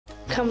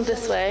Come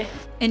this way.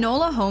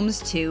 Enola Holmes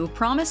 2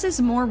 promises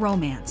more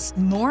romance,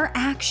 more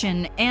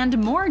action, and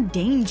more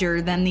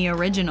danger than the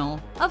original.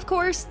 Of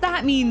course,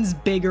 that means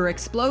bigger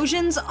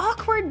explosions,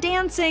 awkward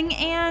dancing,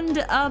 and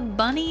a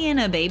bunny in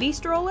a baby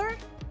stroller?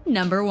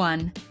 Number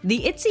 1.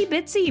 The itsy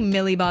bitsy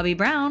Millie Bobby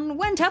Brown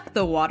went up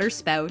the water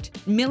spout.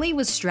 Millie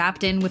was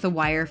strapped in with a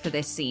wire for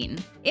this scene.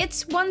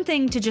 It's one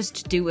thing to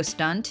just do a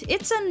stunt,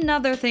 it's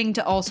another thing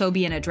to also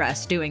be in a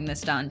dress doing the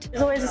stunt.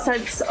 There's always a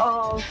sense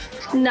of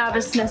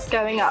nervousness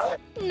going up.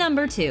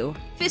 Number 2.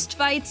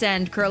 Fistfights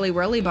and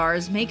curly-whirly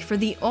bars make for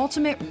the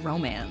ultimate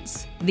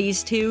romance.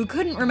 These two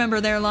couldn't remember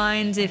their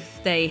lines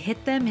if they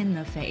hit them in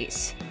the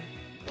face.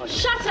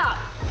 Shut up!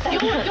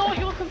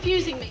 You're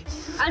confusing me.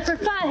 I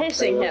prefer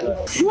hitting him,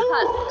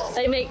 but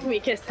they make me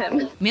kiss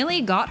him.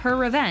 Millie got her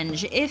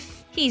revenge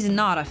if he's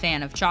not a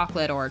fan of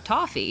chocolate or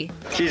toffee.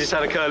 She just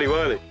had a curly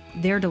whirly.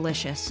 They're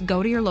delicious.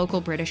 Go to your local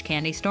British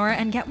candy store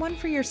and get one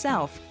for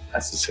yourself.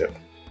 That's the tip.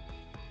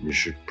 You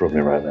should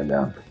probably write that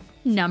down.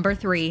 Number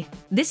 3.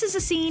 This is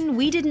a scene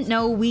we didn't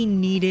know we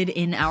needed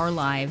in our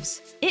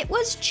lives. It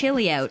was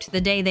chilly out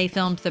the day they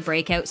filmed the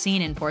breakout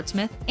scene in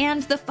Portsmouth,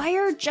 and the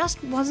fire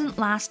just wasn't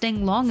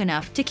lasting long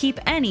enough to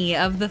keep any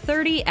of the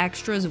 30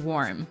 extras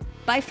warm.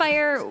 By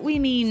fire, we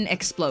mean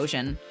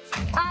explosion.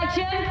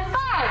 Action,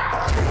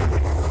 fire!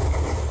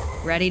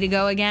 Ready to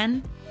go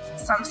again?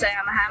 Some say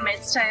I'm a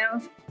Handmaid's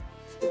Tale.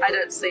 I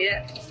don't see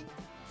it.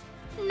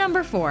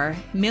 Number 4.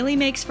 Millie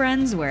makes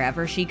friends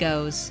wherever she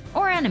goes.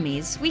 Or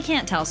enemies, we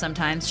can't tell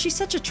sometimes, she's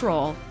such a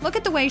troll. Look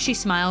at the way she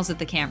smiles at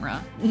the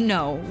camera.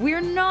 No,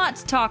 we're not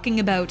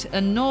talking about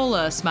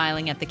Enola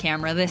smiling at the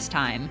camera this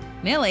time.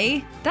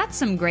 Millie, that's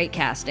some great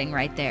casting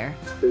right there.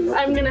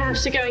 I'm gonna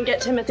have to go and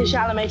get Timothy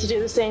Chalamet to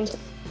do the scene.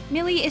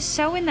 Millie is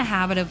so in the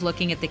habit of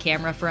looking at the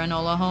camera for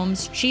Enola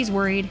Holmes, she's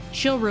worried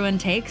she'll ruin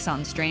takes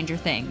on Stranger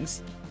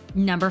Things.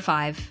 Number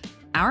 5.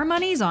 Our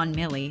money's on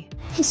Millie.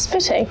 He's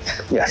fitting.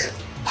 Yes.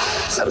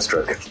 Just had a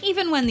stroke.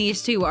 Even when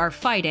these two are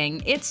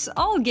fighting, it's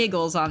all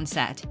giggles on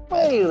set.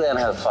 Where do you learn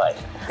how to fight?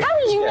 How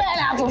did you learn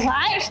how to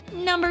fight?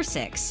 Number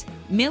 6.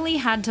 Millie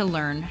had to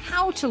learn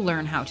how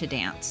to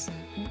dance.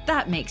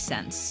 That makes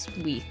sense,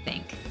 we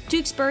think.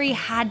 Tewkesbery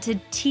had to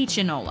teach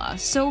Enola,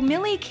 so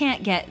Millie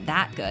can't get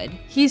that good.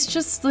 He's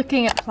just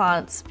looking at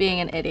plants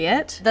being an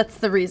idiot. That's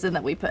the reason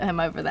that we put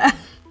him over there.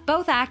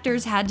 Both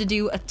actors had to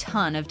do a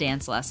ton of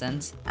dance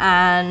lessons.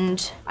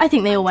 And I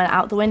think they all went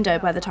out the window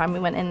by the time we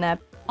went in there.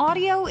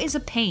 Audio is a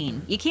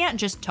pain. You can't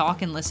just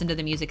talk and listen to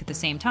the music at the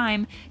same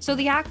time, so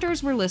the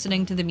actors were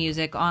listening to the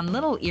music on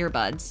little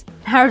earbuds.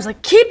 Harry's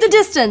like, keep the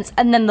distance!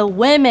 And then the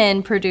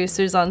women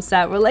producers on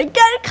set were like,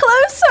 get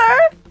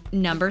closer!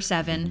 Number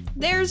 7.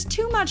 There's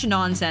too much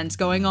nonsense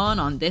going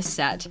on this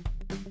set.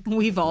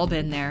 We've all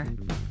been there.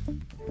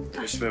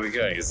 Which way are we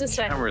going? Is the This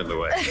way. camera in the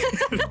way?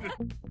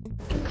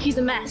 He's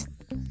a mess.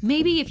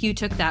 Maybe if you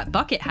took that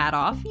bucket hat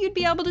off, you'd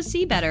be able to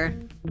see better.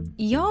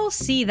 Y'all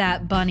see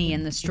that bunny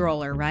in the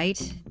stroller,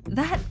 right?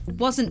 That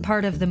wasn't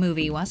part of the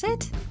movie, was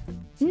it?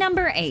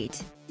 Number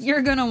 8.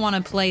 You're gonna want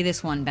to play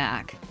this one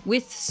back.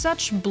 With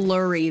such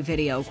blurry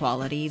video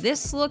quality,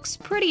 this looks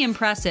pretty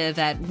impressive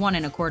at 1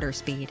 1/4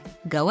 speed.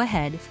 Go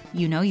ahead,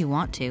 you know you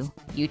want to.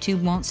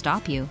 YouTube won't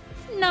stop you.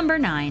 Number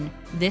 9.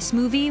 This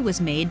movie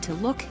was made to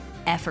look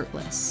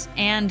effortless,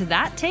 and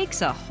that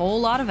takes a whole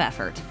lot of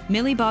effort.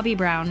 Millie Bobby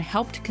Brown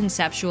helped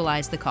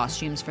conceptualize the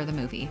costumes for the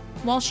movie.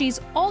 While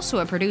she's also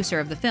a producer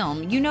of the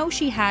film, you know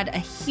she had a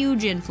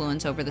huge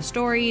influence over the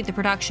story, the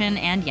production,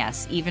 and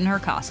yes, even her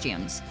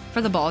costumes.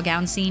 For the ball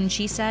gown scene,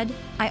 she said,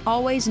 "I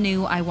always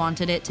knew I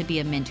wanted it to be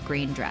a mint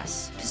green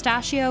dress.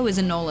 Pistachio is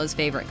Enola's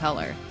favorite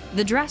color.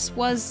 The dress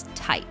was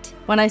tight."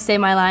 When I say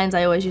my lines,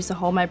 I always used to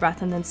hold my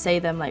breath and then say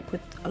them like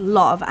with a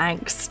lot of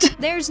angst.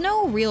 There's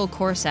no real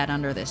corset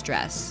under this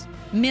dress.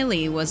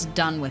 Millie was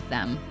done with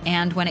them,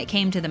 and when it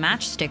came to the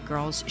Matchstick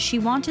Girls, she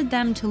wanted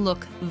them to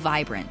look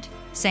vibrant,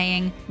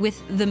 saying,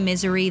 with the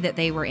misery that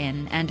they were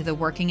in and the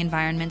working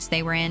environments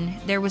they were in,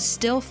 there was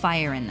still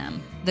fire in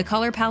them. The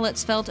color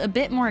palettes felt a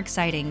bit more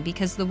exciting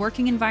because the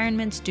working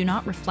environments do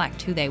not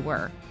reflect who they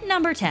were.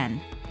 Number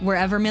 10.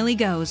 Wherever Millie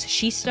goes,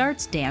 she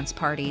starts dance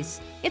parties.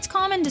 It's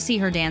common to see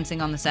her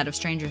dancing on the set of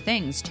Stranger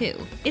Things, too.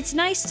 It's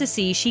nice to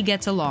see she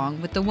gets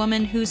along with the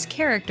woman whose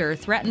character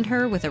threatened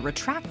her with a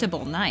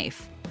retractable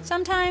knife.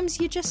 Sometimes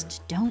you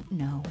just don't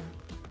know.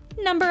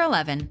 Number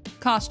 11.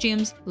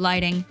 Costumes,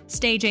 lighting,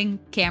 staging,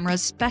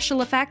 cameras,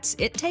 special effects.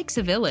 It takes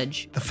a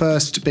village. The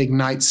first big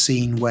night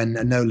scene when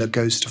Enola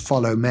goes to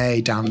follow May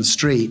down the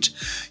street,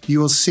 you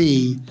will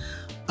see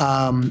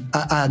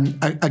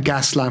a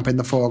gas lamp in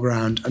the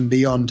foreground, and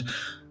beyond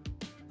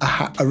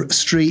a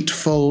street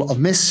full of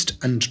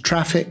mist and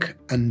traffic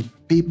and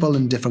people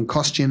in different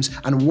costumes.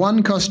 And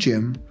one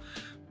costume,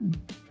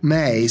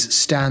 May's,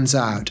 stands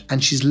out,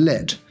 and she's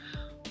lit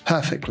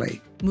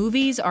perfectly.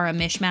 Movies are a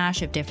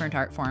mishmash of different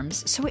art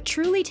forms, so it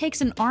truly takes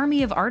an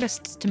army of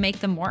artists to make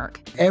them work.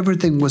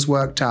 Everything was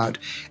worked out,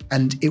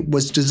 and it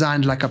was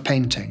designed like a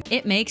painting.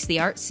 It makes the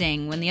art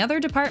sing when the other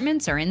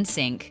departments are in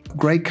sync.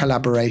 Great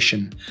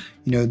collaboration.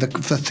 You know, the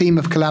theme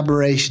of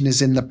collaboration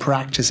is in the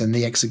practice and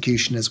the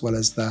execution as well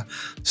as the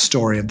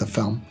story of the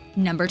film.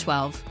 Number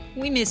 12.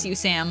 We miss you,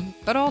 Sam.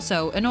 But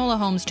also, Enola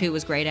Holmes 2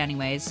 was great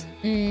anyways.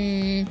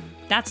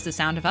 That's the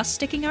sound of us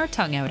sticking our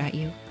tongue out at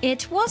you.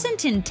 It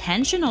wasn't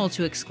intentional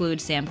to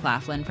exclude Sam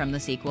Claflin from the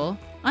sequel.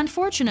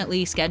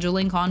 Unfortunately,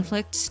 scheduling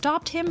conflict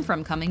stopped him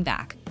from coming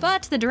back.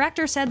 But the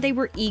director said they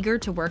were eager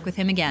to work with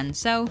him again,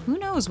 so who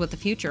knows what the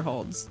future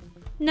holds.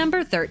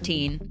 Number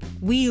 13.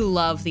 We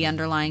love the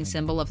underlying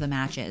symbol of the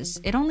matches.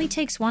 It only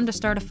takes one to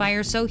start a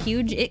fire so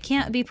huge it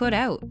can't be put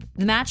out.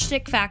 The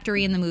matchstick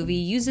factory in the movie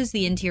uses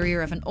the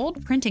interior of an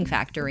old printing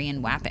factory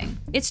in Wapping.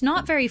 It's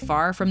not very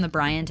far from the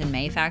Bryant and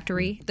May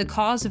factory, the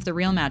cause of the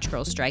real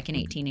Matchgirls strike in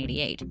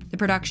 1888. The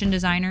production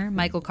designer,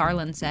 Michael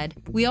Carlin, said,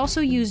 "We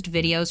also used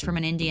videos from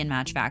an Indian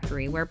match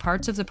factory where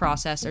parts of the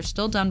process are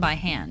still done by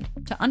hand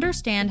to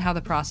understand how the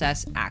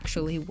process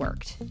actually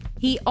worked."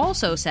 He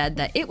also said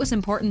that it was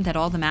important that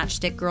all the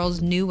matchstick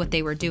girls knew what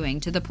they were doing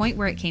to the point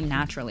where it came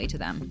naturally to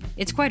them.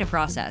 It's quite a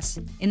process.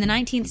 In the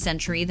 19th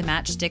century, the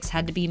matchsticks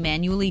had to be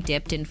manually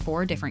dipped in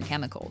 4 different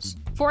chemicals.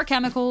 4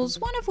 chemicals,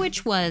 one of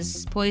which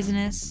was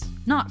poisonous.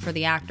 Not for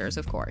the actors,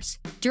 of course.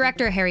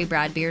 Director Harry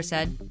Bradbeer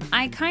said,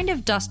 "I kind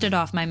of dusted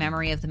off my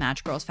memory of the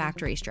Matchgirls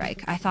factory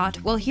strike. I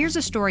thought, well, here's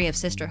a story of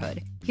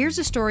sisterhood. Here's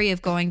a story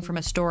of going from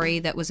a story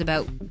that was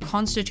about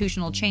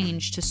constitutional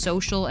change to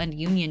social and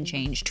union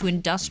change to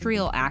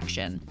industrial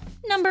action."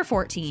 Number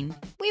 14.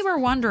 We were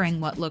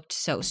wondering what looked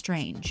so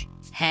strange.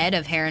 Head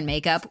of hair and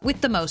makeup,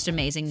 with the most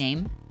amazing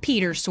name,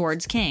 Peter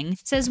Swords King,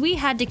 says we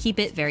had to keep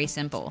it very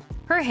simple.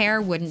 Her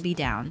hair wouldn't be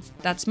down.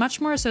 That's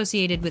much more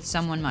associated with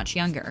someone much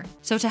younger.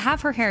 So to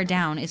have her hair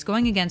down is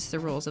going against the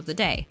rules of the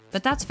day.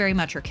 But that's very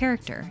much her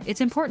character.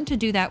 It's important to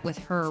do that with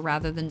her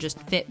rather than just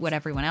fit what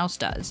everyone else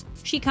does.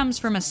 She comes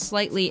from a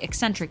slightly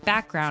eccentric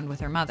background with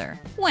her mother.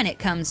 When it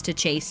comes to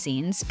chase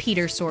scenes,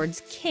 Peter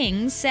Swords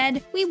King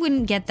said we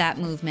wouldn't get that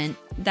movement,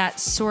 that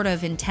sort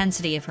of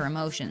intensity of her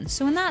emotions.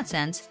 So in that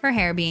sense, her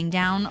hair being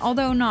down,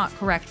 although not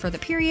correct for the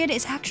period,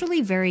 is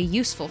actually very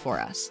useful for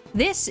us.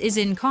 This is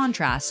in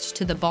contrast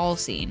to the ball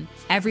scene.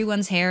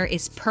 Everyone's hair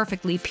is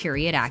perfectly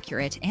period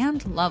accurate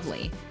and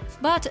lovely.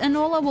 But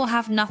Enola will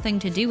have nothing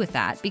to do with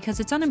that because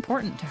it's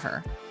unimportant to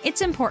her.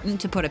 It's important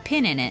to put a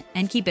pin in it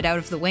and keep it out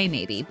of the way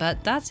maybe,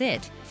 but that's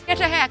it. Get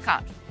a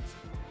haircut.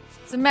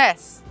 It's a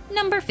mess.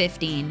 Number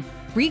 15.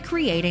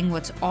 Recreating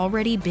what's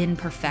already been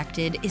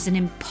perfected is an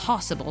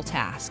impossible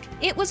task.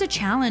 It was a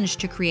challenge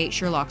to create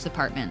Sherlock's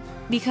apartment,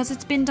 because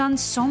it's been done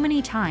so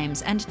many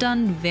times and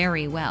done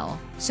very well.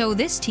 So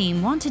this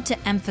team wanted to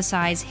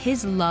emphasize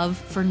his love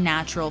for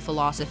natural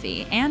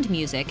philosophy and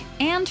music,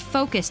 and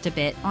focused a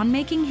bit on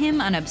making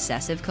him an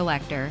obsessive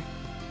collector.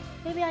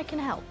 Maybe I can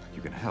help.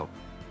 You can help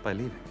by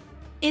leaving.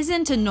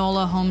 Isn't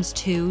Enola Holmes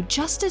 2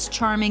 just as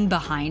charming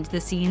behind the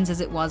scenes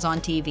as it was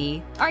on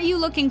TV? Are you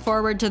looking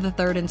forward to the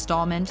 3rd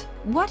installment?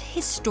 What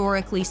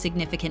historically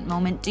significant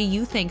moment do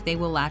you think they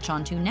will latch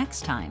onto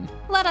next time?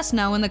 Let us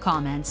know in the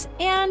comments,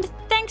 and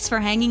thanks for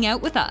hanging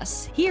out with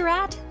us here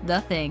at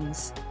The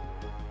Things.